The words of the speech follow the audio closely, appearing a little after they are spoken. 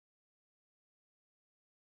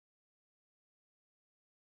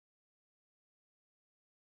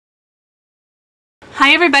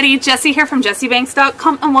Hi everybody, Jessie here from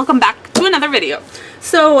jessiebanks.com and welcome back to another video.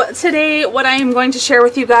 So today what I am going to share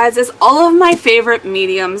with you guys is all of my favorite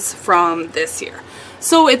mediums from this year.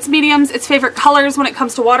 So it's mediums, it's favorite colors when it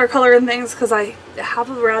comes to watercolor and things because I have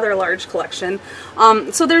a rather large collection.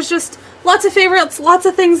 So there's just lots of favorites, lots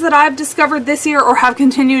of things that I've discovered this year or have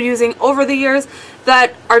continued using over the years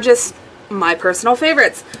that are just my personal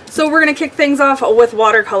favorites. So we're going to kick things off with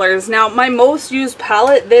watercolors. Now my most used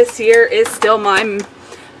palette this year is still my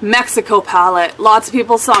Mexico palette. Lots of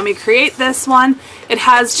people saw me create this one. It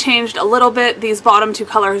has changed a little bit. These bottom two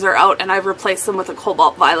colors are out and I've replaced them with a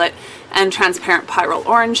cobalt violet and transparent pyrrole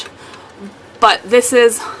orange. But this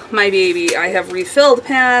is my baby. I have refilled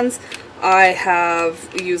pans. I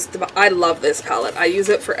love this palette. I use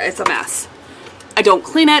it for, it's a mess. I don't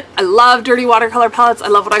clean it. I love dirty watercolor palettes. I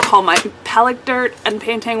love what I call my palette dirt and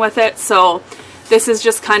painting with it. So this is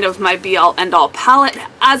just kind of my be-all end-all palette.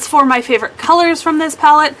 As for my favorite colors from this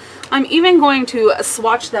palette, I'm even going to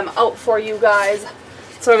swatch them out for you guys.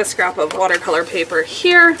 So I have a scrap of watercolor paper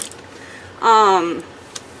here. And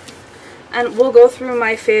we'll go through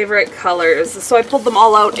my favorite colors. So I pulled them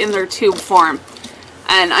all out in their tube form.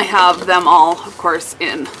 And I have them all, of course,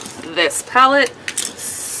 in this palette.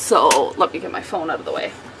 So let me get my phone out of the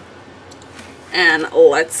way and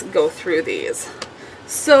let's go through these.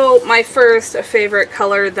 So my first favorite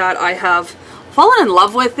color that I have fallen in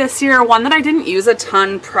love with this year, one that I didn't use a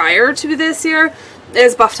ton prior to this year,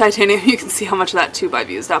 is Buff Titanium. You can see how much of that tube I've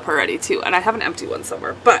used up already too, and I have an empty one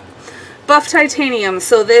somewhere. But Buff Titanium,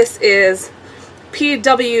 so this is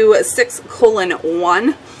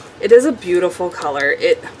PW6:1. It is a beautiful color.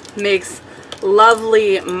 It makes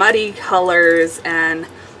lovely muddy colors and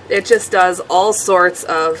it just does all sorts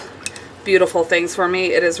of beautiful things for me.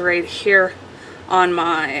 It is right here on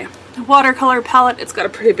my watercolor palette. It's got a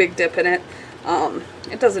pretty big dip in it.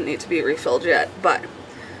 It doesn't need to be refilled yet, but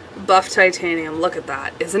Buff Titanium, look at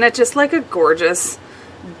that. Isn't it just like a gorgeous,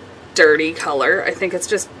 dirty color? I think it's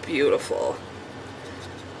just beautiful.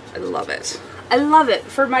 I love it. I love it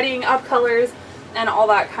for muddying up colors and all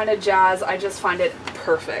that kind of jazz. I just find it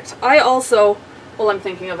perfect. I also, well, I'm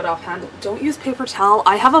thinking of it offhand, don't use paper towel.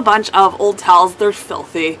 I have a bunch of old towels, they're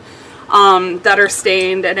filthy, that are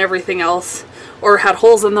stained and everything else, or had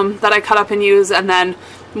holes in them that I cut up and use, and then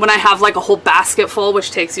when I have like a whole basket full,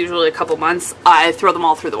 which takes usually a couple months, I throw them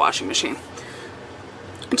all through the washing machine.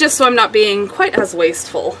 Just so I'm not being quite as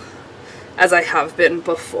wasteful as I have been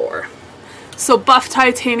before. So Buff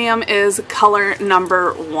Titanium is color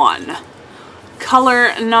number 1.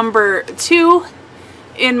 Color number 2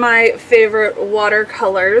 in my favorite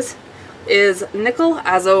watercolors is Nickel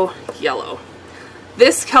Azo Yellow.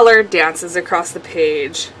 This color dances across the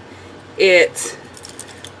page. It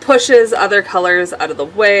pushes other colors out of the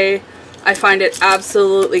way. I find it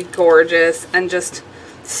absolutely gorgeous and just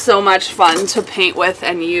so much fun to paint with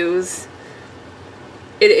and use.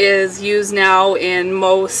 It is used now in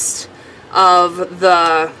most of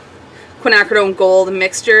the quinacridone gold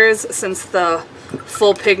mixtures since the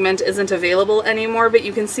full pigment isn't available anymore, but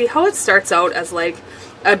you can see how it starts out as like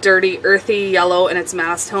a dirty earthy yellow in its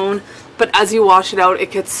mass tone, but as you wash it out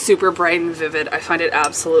it gets super bright and vivid. I find it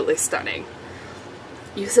absolutely stunning.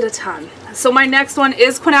 Use it a ton. So my next one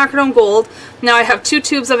is quinacridone gold. Now I have 2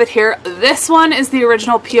 tubes of it here. This one is the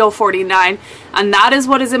original PO49 and that is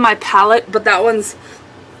what is in my palette, but that one's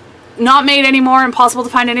not made anymore, impossible to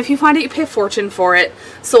find, and if you find it you pay a fortune for it.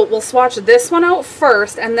 So we'll swatch this one out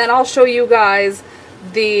first and then I'll show you guys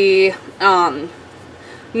the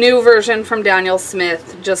new version from Daniel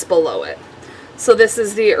Smith just below it. So this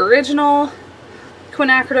is the original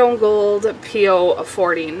quinacridone gold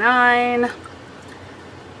PO49.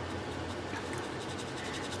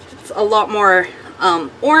 It's a lot more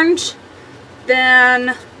orange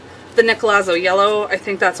than the Nickel Azo Yellow. I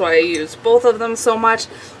think that's why I use both of them so much.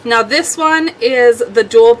 Now this one is the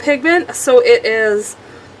dual pigment, so it is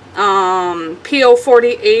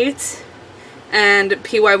PO48 and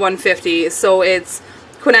PY150. So it's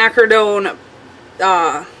quinacridone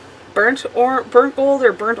burnt gold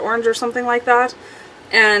or burnt orange or something like that,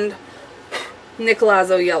 and Nickel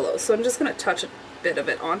Azo Yellow. So I'm just going to touch a bit of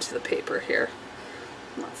it onto the paper here.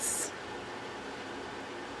 Let's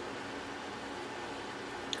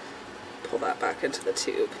pull that back into the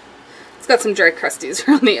tube. It's got some dry crusties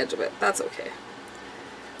around the edge of it. That's okay.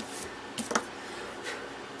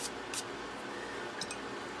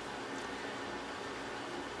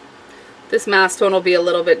 This mass tone will be a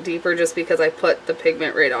little bit deeper just because I put the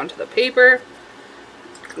pigment right onto the paper.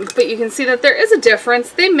 But you can see that there is a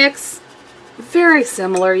difference. They mix very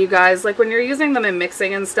similar, you guys. Like when you're using them in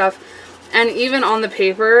mixing and stuff, and even on the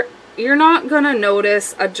paper, you're not gonna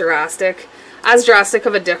notice a drastic as drastic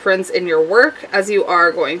of a difference in your work as you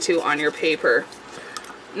are going to on your paper.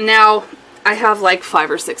 Now, I have like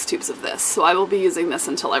 5 or 6 tubes of this, so I will be using this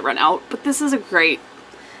until I run out, but this is it's great,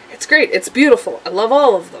 it's beautiful. I love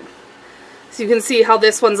all of them. So you can see how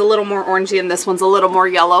this one's a little more orangey and this one's a little more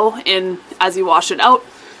yellow as you wash it out.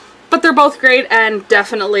 But they're both great and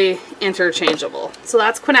definitely interchangeable. So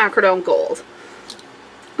that's quinacridone gold.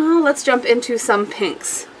 Let's jump into some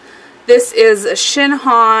pinks. This is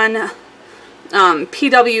Shinhan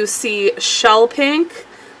PWC Shell Pink.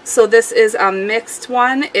 So this is a mixed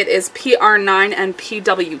one. It is PR9 and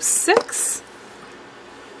PW6.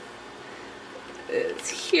 It's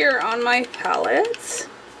here on my palette.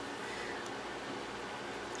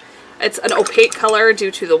 It's an opaque color due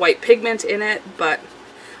to the white pigment in it, but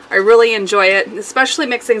I really enjoy it, especially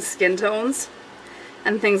mixing skin tones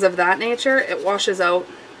and things of that nature. It washes out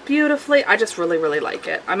beautifully. I just really, really like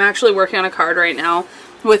it. I'm actually working on a card right now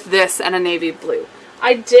with this and a navy blue.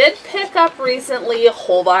 I did pick up recently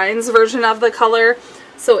Holbein's version of the color,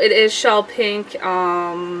 so it is shell pink.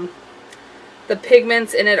 The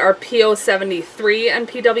pigments in it are PO73 and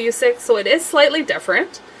PW6, so it is slightly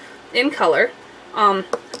different in color. I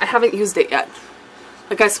haven't used it yet.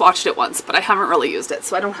 Like, I swatched it once, but I haven't really used it,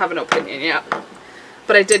 so I don't have an opinion yet.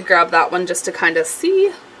 But I did grab that one just to kind of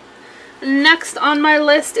see. Next on my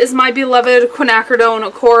list is my beloved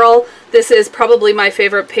quinacridone coral. This is probably my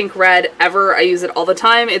favorite pink red ever. I use it all the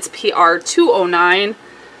time. It's PR209.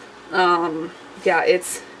 Yeah,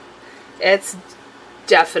 it's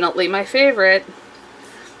definitely my favorite.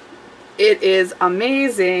 It is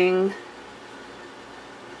amazing.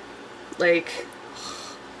 Like,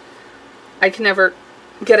 I can never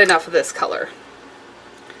get enough of this color.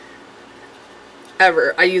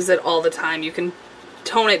 Ever. I use it all the time. You can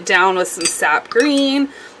tone it down with some sap green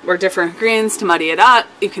or different greens to muddy it up.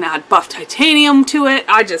 You can add buff titanium to it.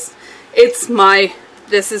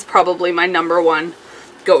 This is probably my #1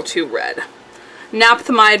 go-to red.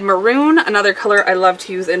 Naphthalmide maroon, another color I love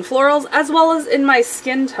to use in florals as well as in my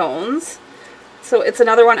skin tones. So it's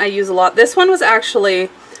another one I use a lot. This one was actually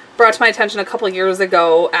brought to my attention a couple years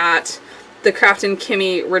ago at the Craft and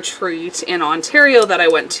Kimmy retreat in Ontario that I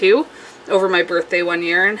went to over my birthday one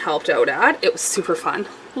year and helped out at. It was super fun.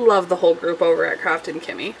 Love the whole group over at Craft and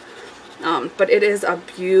Kimmy. But it is a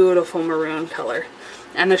beautiful maroon color.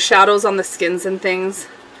 And the shadows on the skins and things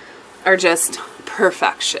are just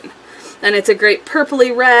perfection. And it's a great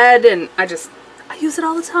purpley red, and I use it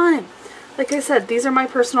all the time. Like I said, these are my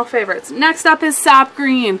personal favorites. Next up is sap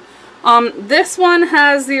green. This one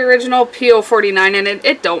has the original PO49 in it.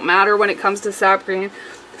 It don't matter when it comes to sap green.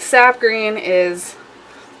 Sap green is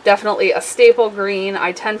definitely a staple green.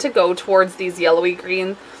 I tend to go towards these yellowy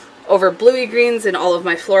green over bluey greens in all of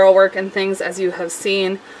my floral work and things, as you have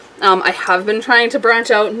seen. I have been trying to branch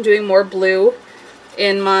out and doing more blue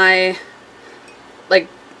in my, like,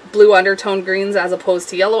 blue undertone greens as opposed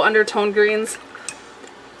to yellow undertone greens.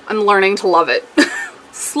 I'm learning to love it.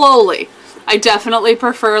 Slowly. I definitely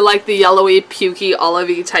prefer like the yellowy, pukey,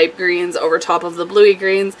 olivey type greens over top of the bluey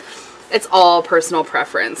greens. It's all personal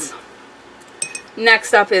preference.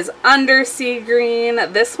 Next up is undersea green.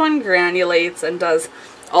 This one granulates and does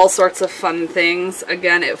all sorts of fun things.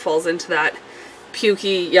 Again, it falls into that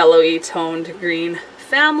pukey, yellowy toned green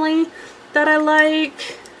family that I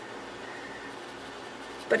like.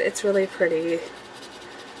 But it's really pretty.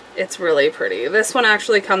 It's really pretty. This one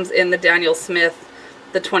actually comes in the Daniel Smith,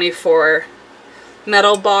 the 24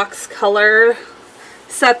 metal box color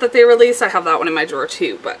set that they released. I have that one in my drawer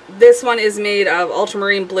too, but this one is made of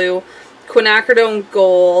ultramarine blue, quinacridone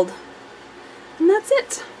gold, and that's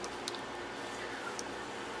it.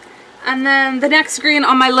 And then the next green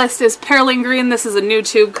on my list is Perling Green. This is a new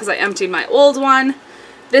tube because I emptied my old one.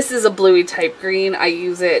 This is a bluey type green. I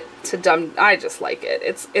use it to I just like it.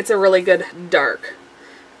 It's a really good dark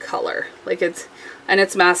color. Like and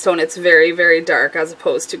it's mass tone. It's very, very dark as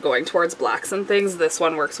opposed to going towards blacks and things. This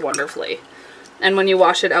one works wonderfully. And when you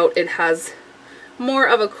wash it out, it has more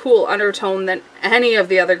of a cool undertone than any of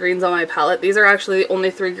the other greens on my palette. These are actually the only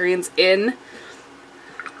 3 greens in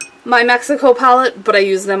my Mexico palette, but I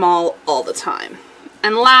use them all the time.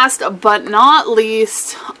 And last but not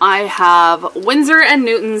least, I have Winsor &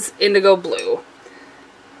 Newton's Indigo Blue,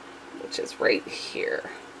 which is right here.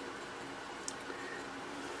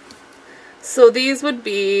 So these would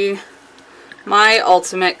be my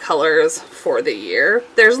ultimate colors for the year.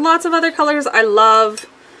 There's lots of other colors I love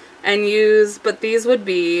and use, but these would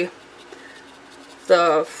be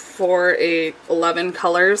the 4, 8, 11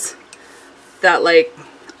 colors that, like,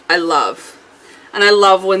 I love. And I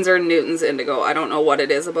love Winsor & Newton's Indigo. I don't know what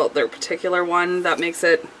it is about their particular one that makes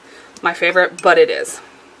it my favorite, but it is.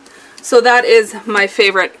 So that is my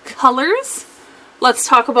favorite colors. Let's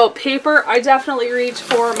talk about paper. I definitely reach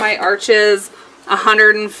for my Arches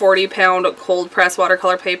 140 pound cold press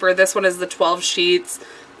watercolor paper. This one is the 12 sheets,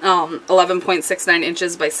 11.69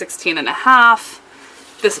 inches by 16.5.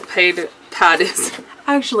 This pad is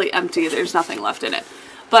actually empty. There's nothing left in it.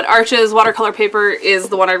 But Arches watercolor paper is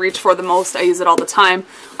the one I reach for the most. I use it all the time.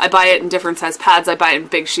 I buy it in different size pads. I buy it in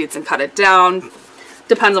big sheets and cut it down.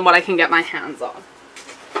 Depends on what I can get my hands on.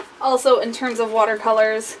 Also, in terms of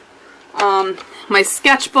watercolors, my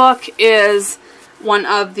sketchbook is one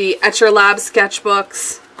of the Etcher Lab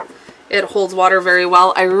sketchbooks. It holds water very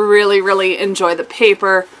well. I really enjoy the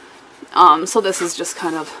paper. So this is just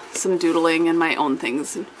kind of some doodling and my own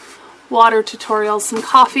things. Water tutorials, some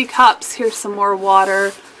coffee cups. Here's some more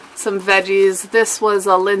water, some veggies. This was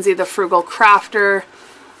a Lindsay the Frugal Crafter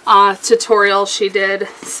tutorial she did.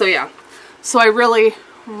 So yeah, so I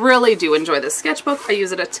really do enjoy this sketchbook. I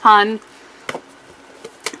use it a ton.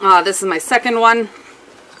 This is my second one.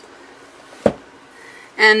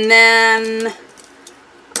 And then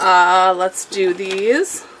let's do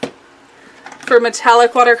these. For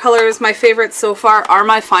metallic watercolors, my favorites so far are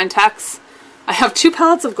my Fine-Tex. I have 2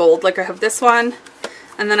 palettes of gold. Like I have this one,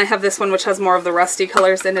 and then I have this one which has more of the rusty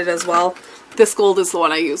colors in it as well. This gold is the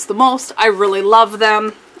one I use the most. I really love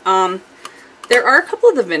them. There are a couple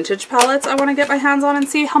of the vintage palettes I want to get my hands on and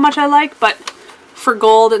see how much I like, but for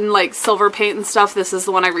gold and like silver paint and stuff, this is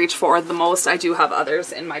the one I reach for the most. I do have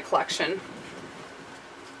others in my collection.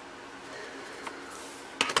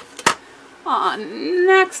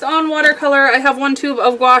 Next on watercolor, I have 1 tube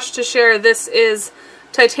of gouache to share. This is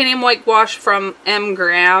titanium white gouache from M.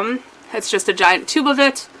 Graham. It's just a giant tube of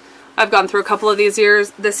it. I've gone through a couple of these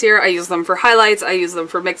this year. I use them for highlights, I use them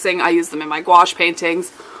for mixing, I use them in my gouache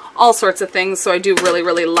paintings, all sorts of things, so I do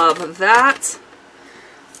really love that.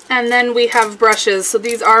 And then we have brushes. So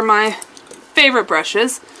these are my favorite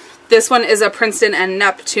brushes. This one is a Princeton and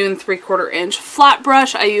Neptune 3/4 inch flat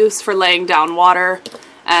brush I use for laying down water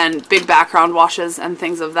and big background washes and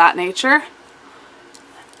things of that nature.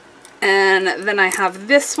 And then I have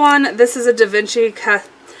this one. This is a Da Vinci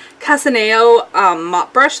Casaneo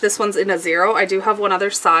mop brush. This one's in a 0. I do have one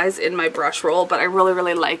other size in my brush roll, but I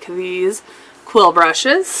really like these quill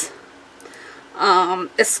brushes.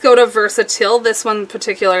 Escoda Versatile. This one in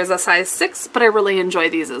particular is a size 6, but I really enjoy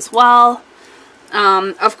these as well.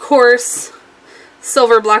 Of course,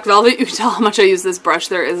 Silver Black Velvet. You can tell how much I use this brush.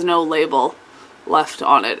 There is no label left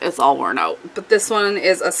on it. It's all worn out. But this one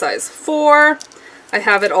is a size 4. I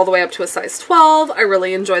have it all the way up to a size 12. I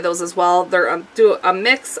really enjoy those as well. They're a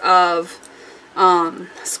mix of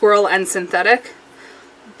squirrel and synthetic.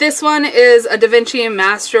 This one is a Da Vinci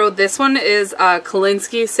Mastro. This one is a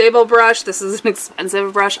Kolinsky Sable brush. This is an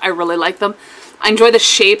expensive brush. I really like them. I enjoy the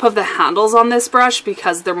shape of the handles on this brush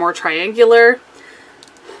because they're more triangular.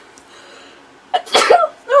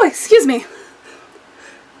 Oh, excuse me.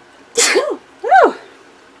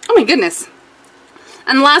 Oh my goodness.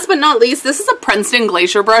 And last but not least, this is a Princeton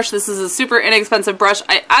Glacier brush. This is a super inexpensive brush.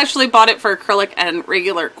 I actually bought it for acrylic and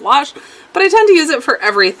regular gouache, but I tend to use it for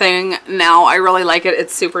everything now. I really like it.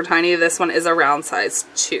 It's super tiny. This one is a round size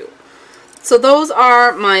 2. So those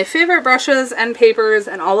are my favorite brushes and papers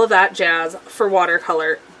and all of that jazz for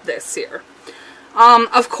watercolor this year.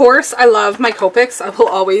 Of course, I love my Copics. I will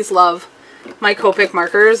always love my Copic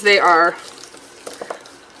markers. They are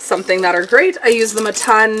something that are great. I use them a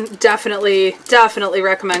ton. Definitely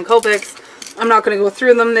recommend Copics. I'm not going to go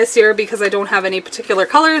through them this year because I don't have any particular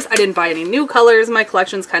colors. I didn't buy any new colors. My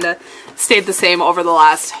collection's kind of stayed the same over the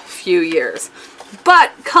last few years.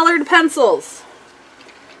 But colored pencils.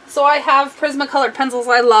 So I have Prismacolor pencils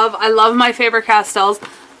I love my Faber-Castells,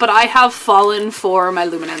 but I have fallen for my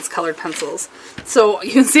Luminance colored pencils. So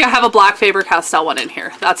you can see I have a black Faber-Castell one in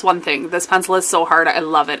here. That's one thing. This pencil is so hard. I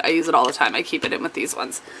love it. I use it all the time. I keep it in with these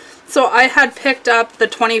ones. So I had picked up the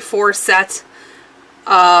 24 set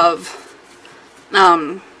of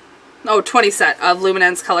 20 set of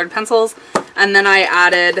Luminance colored pencils, and then I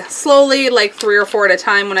added slowly, like 3 or 4 at a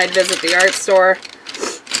time when I'd visit the art store,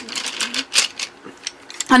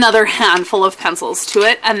 another handful of pencils to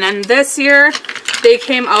it. And then this year they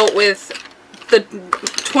came out with the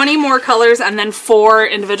 20 more colors and then 4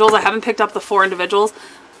 individuals. I haven't picked up the 4 individuals,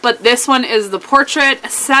 but this one is the portrait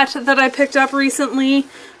set that I picked up recently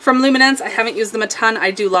from Luminance. I haven't used them a ton. I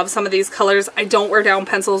do love some of these colors. I don't wear down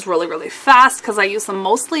pencils really fast because I use them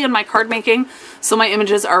mostly in my card making, so my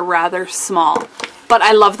images are rather small. But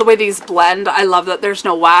I love the way these blend. I love that there's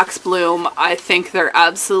no wax bloom. I think they're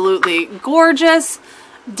absolutely gorgeous.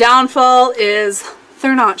 Downfall is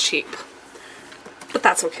they're not cheap, but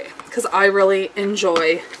that's okay because I really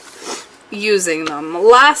enjoy using them.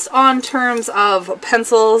 Last on terms of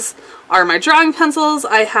pencils are my drawing pencils.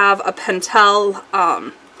 I have a Pentel.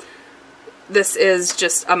 This is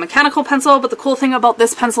just a mechanical pencil, but the cool thing about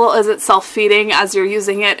this pencil is it's self-feeding. As you're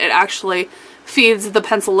using it, it actually feeds the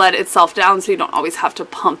pencil lead itself down, so you don't always have to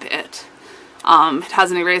pump it. It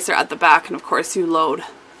has an eraser at the back, and of course you load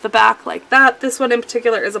the back like that. This one in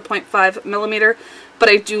particular is a 0.5 millimeter, but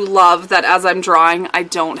I do love that as I'm drawing, I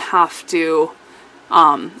don't have to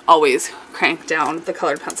always crank down the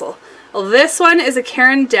colored pencil. Well, this one is a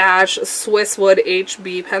Caran d'Ache Swiss Wood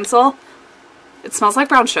HB pencil. It smells like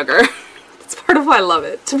brown sugar. That's part of why I love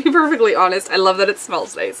it. To be perfectly honest, I love that it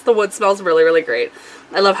smells nice. The wood smells really, really great.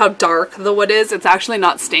 I love how dark the wood is. It's actually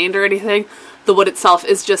not stained or anything. The wood itself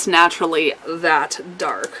is just naturally that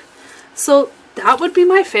dark. So that would be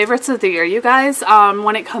my favorites of the year, you guys,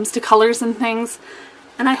 when it comes to colors and things.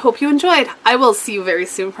 And I hope you enjoyed. I will see you very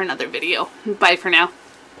soon for another video. Bye for now.